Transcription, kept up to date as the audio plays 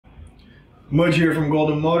Mudge here from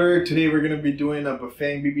Golden Motor. Today we're going to be doing a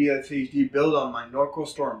Bafang BBSHD build on my Norco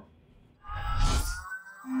Storm.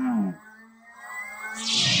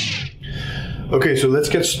 Okay, so let's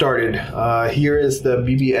get started. Here is the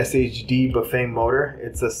BBSHD Bafang motor.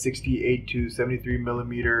 It's a 68 to 73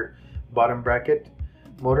 millimeter bottom bracket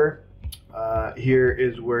motor. Here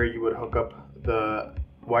is where you would hook up the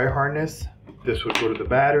wire harness. This would go to the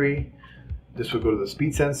battery. This would go to the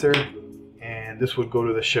speed sensor. And this would go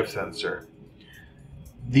to the shift sensor.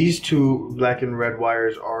 These two black and red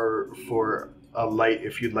wires are for a light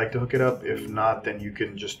if you'd like to hook it up. If not, then you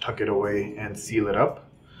can just tuck it away and seal it up.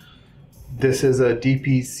 This is a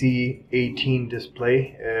DPC 18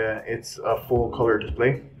 display. It's a full color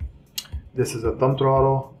display. This is a thumb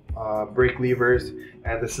throttle, brake levers,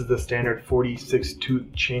 and this is the standard 46 tooth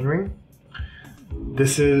chainring.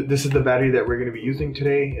 This is the battery that we're going to be using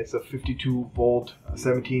today. It's a 52 volt,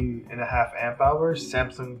 17.5 amp hours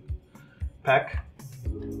Samsung pack.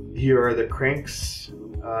 Here are the cranks.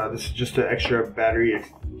 This is just an extra battery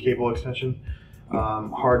cable extension.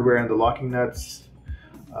 Hardware and the locking nuts.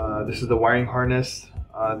 This is the wiring harness.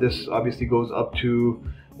 This obviously goes up to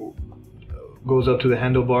the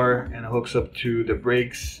handlebar and hooks up to the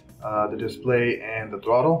brakes, the display, and the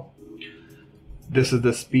throttle. This is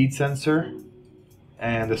the speed sensor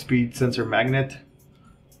and the speed sensor magnet.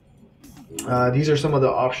 These are some of the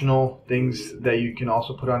optional things that you can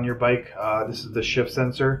also put on your bike. This is the shift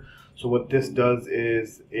sensor. So what this does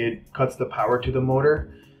is it cuts the power to the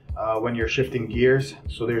motor when you're shifting gears,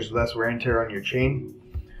 so there's less wear and tear on your chain.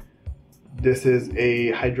 This is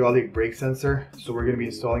a hydraulic brake sensor. So we're going to be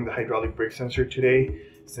installing the hydraulic brake sensor today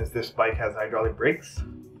since this bike has hydraulic brakes.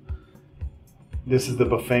 This is the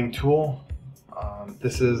Bafang tool.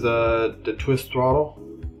 This is the twist throttle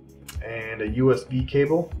and a USB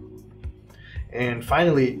cable. And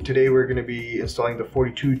finally, today we're going to be installing the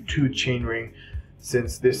 42 tooth chainring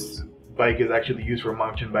since this bike is actually used for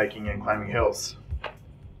mountain biking and climbing hills.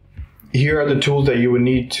 Here are the tools that you would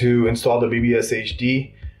need to install the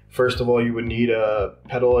BBSHD. First of all, you would need a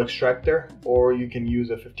pedal extractor, or you can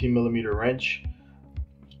use a 15 millimeter wrench.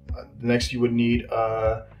 Next, you would need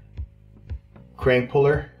a crank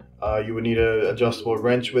puller. You would need an adjustable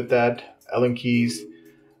wrench with that, Allen keys,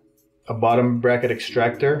 a bottom bracket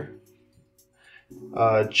extractor,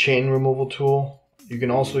 a chain removal tool. You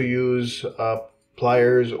can also use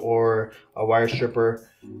pliers or a wire stripper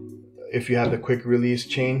if you have the quick release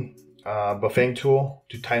chain. Bafang tool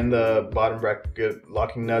to tighten the bottom bracket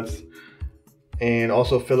locking nuts, and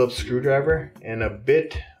also Phillips screwdriver and a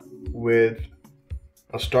bit with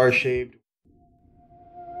a star shaped.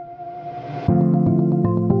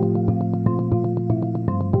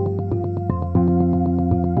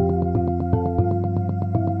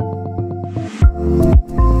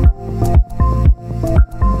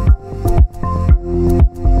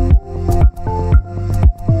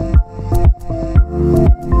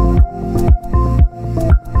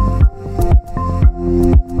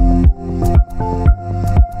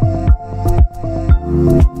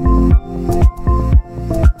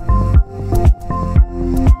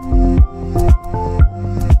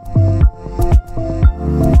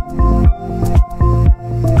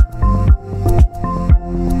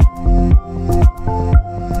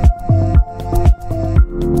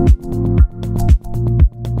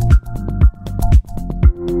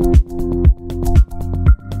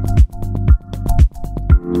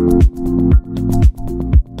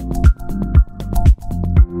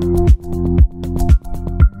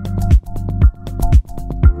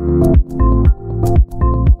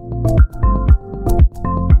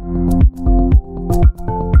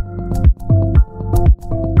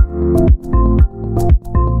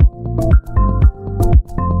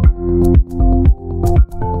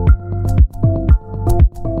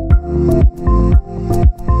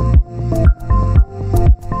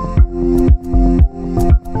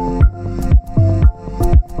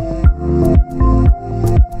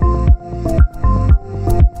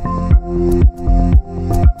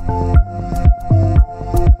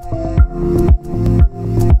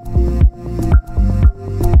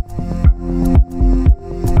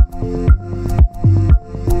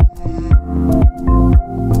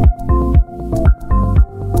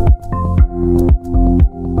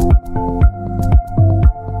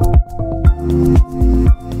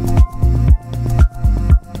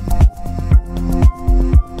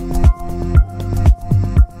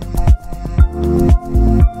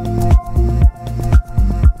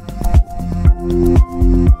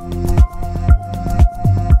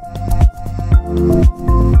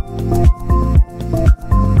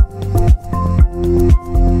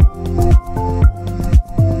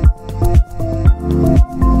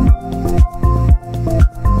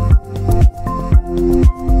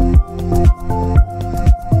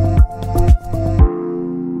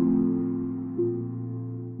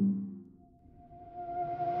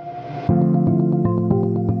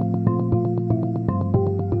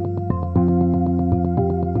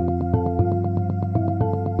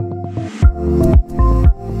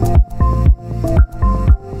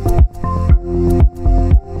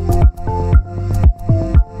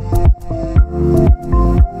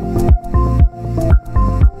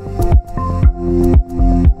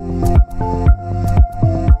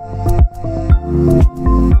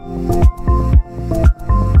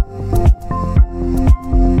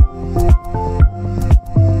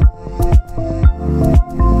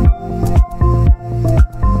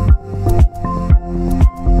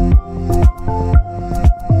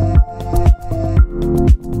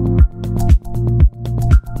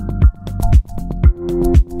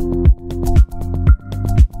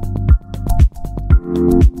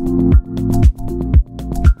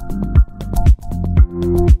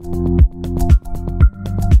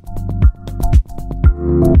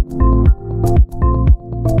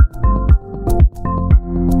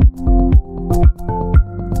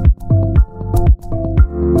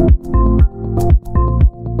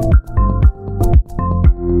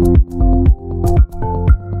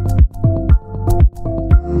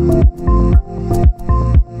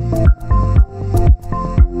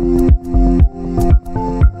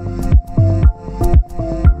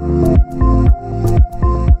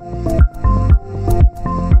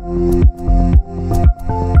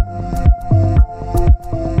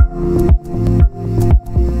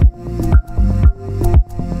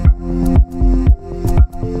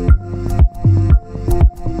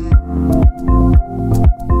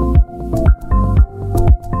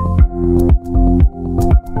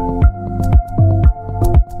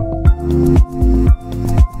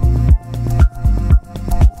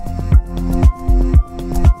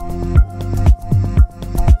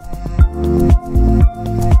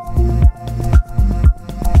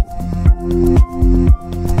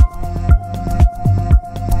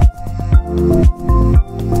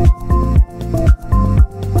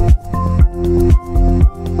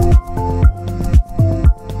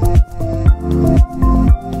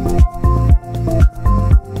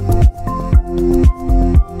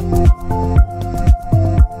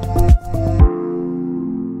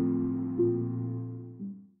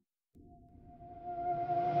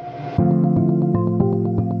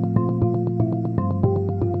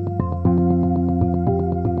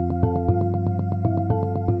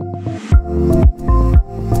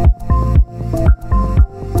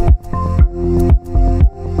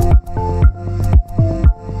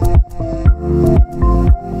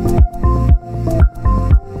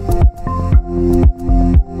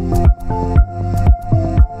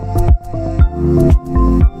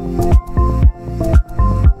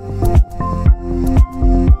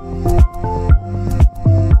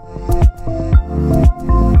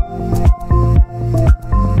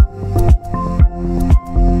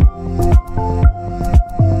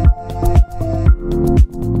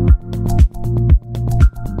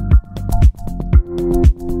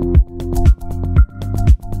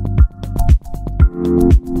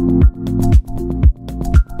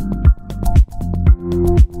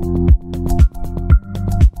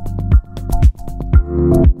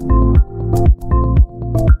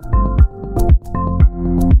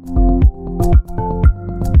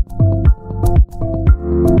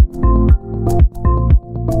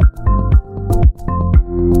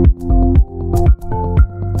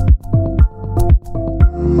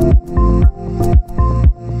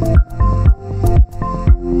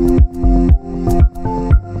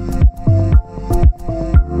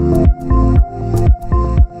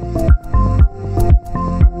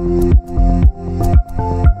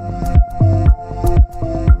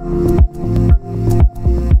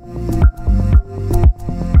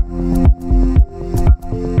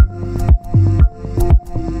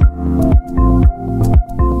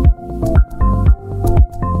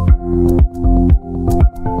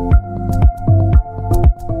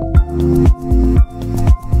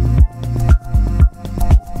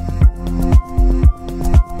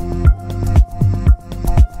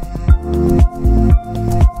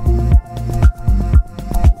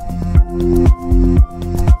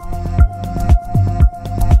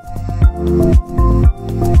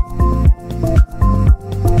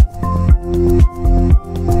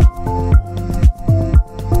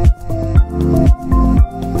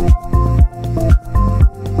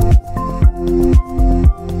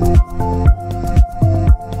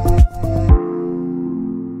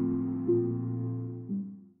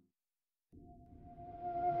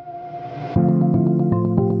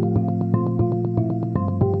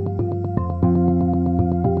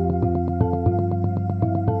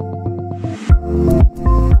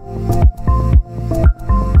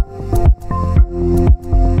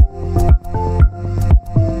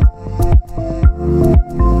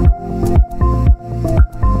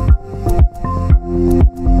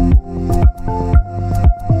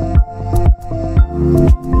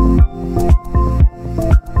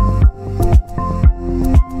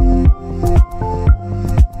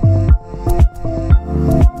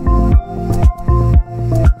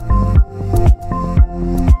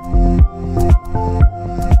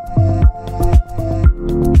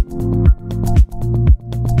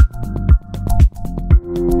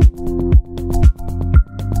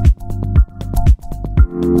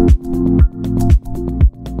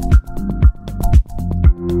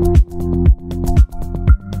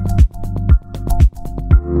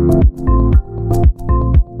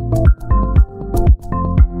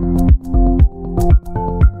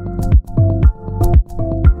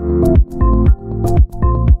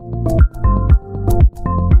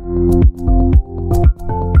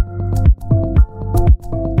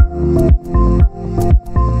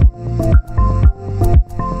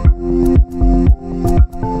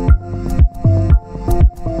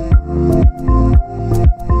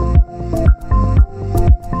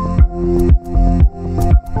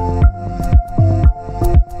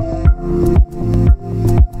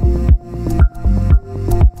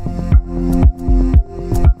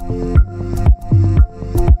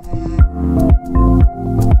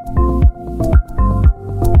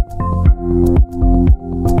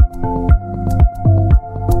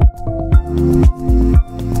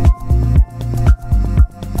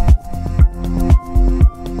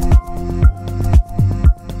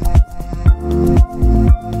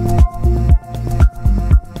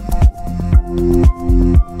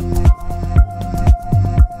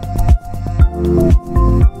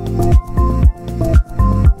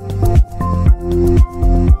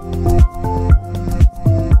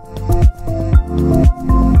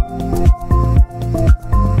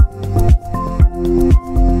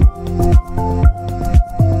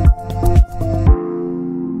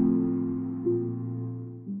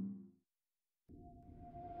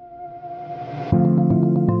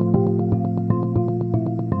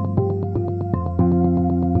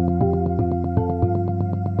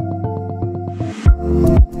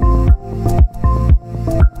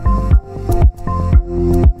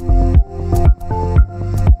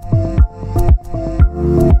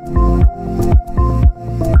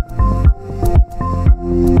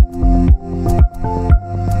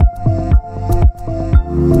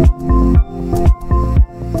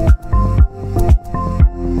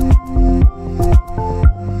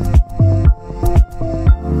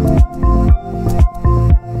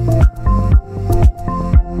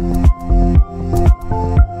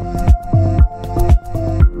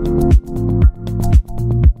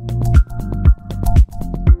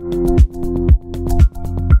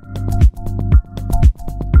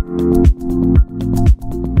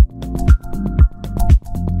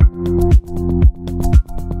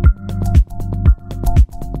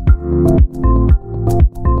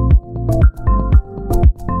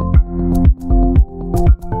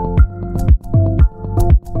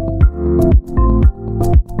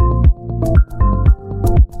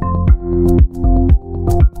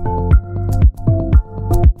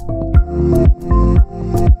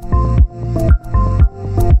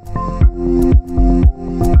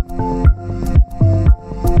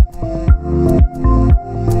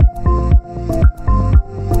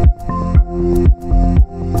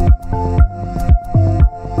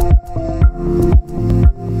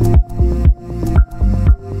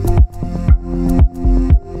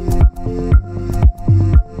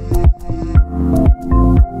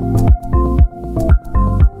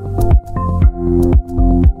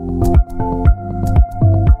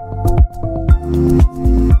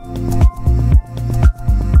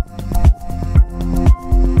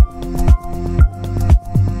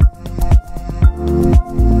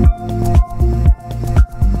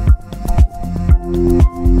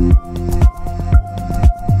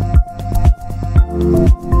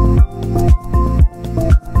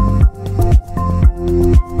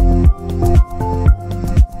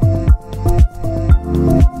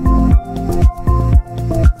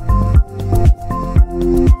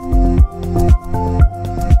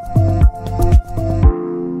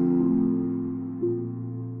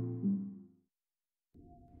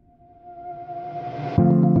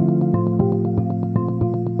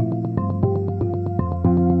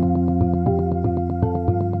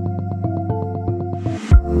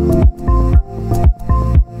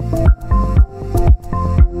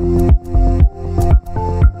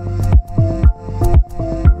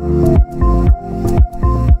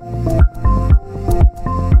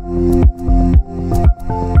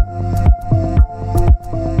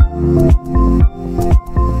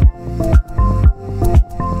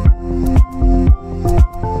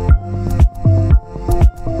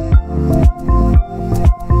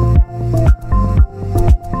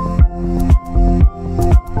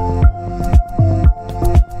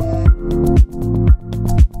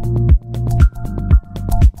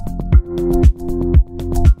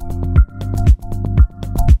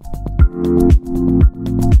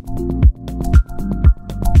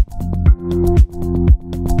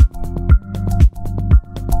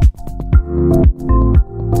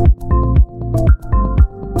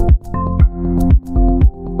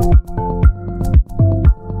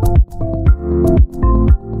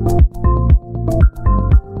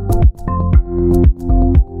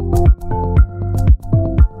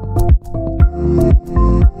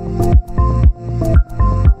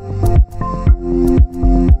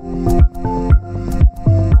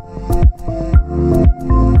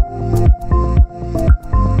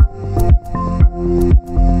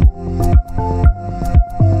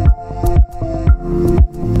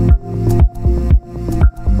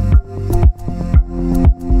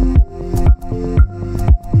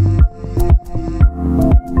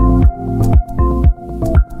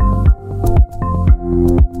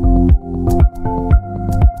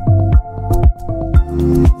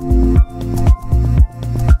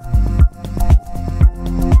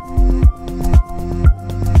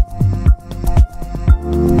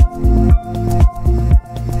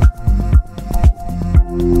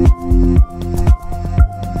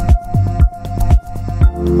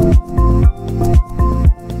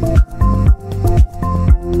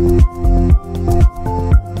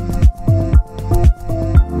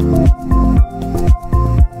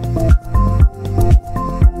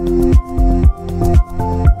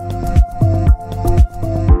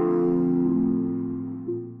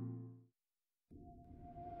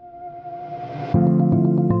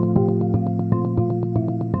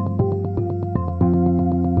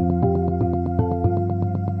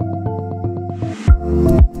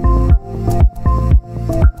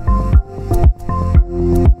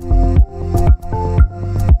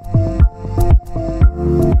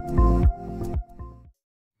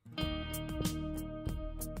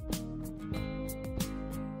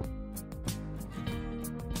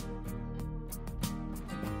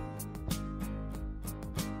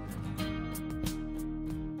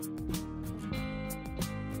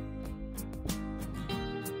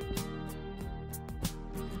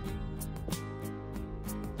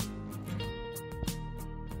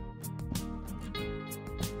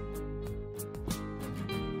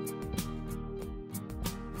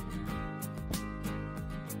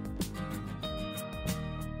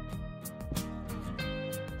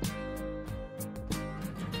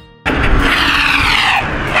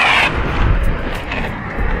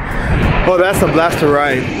 Oh, that's a blast to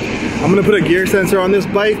ride. I'm gonna put a gear sensor on this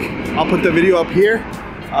bike. I'll put the video up here.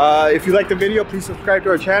 If you like the video, please subscribe to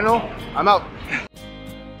our channel. I'm out.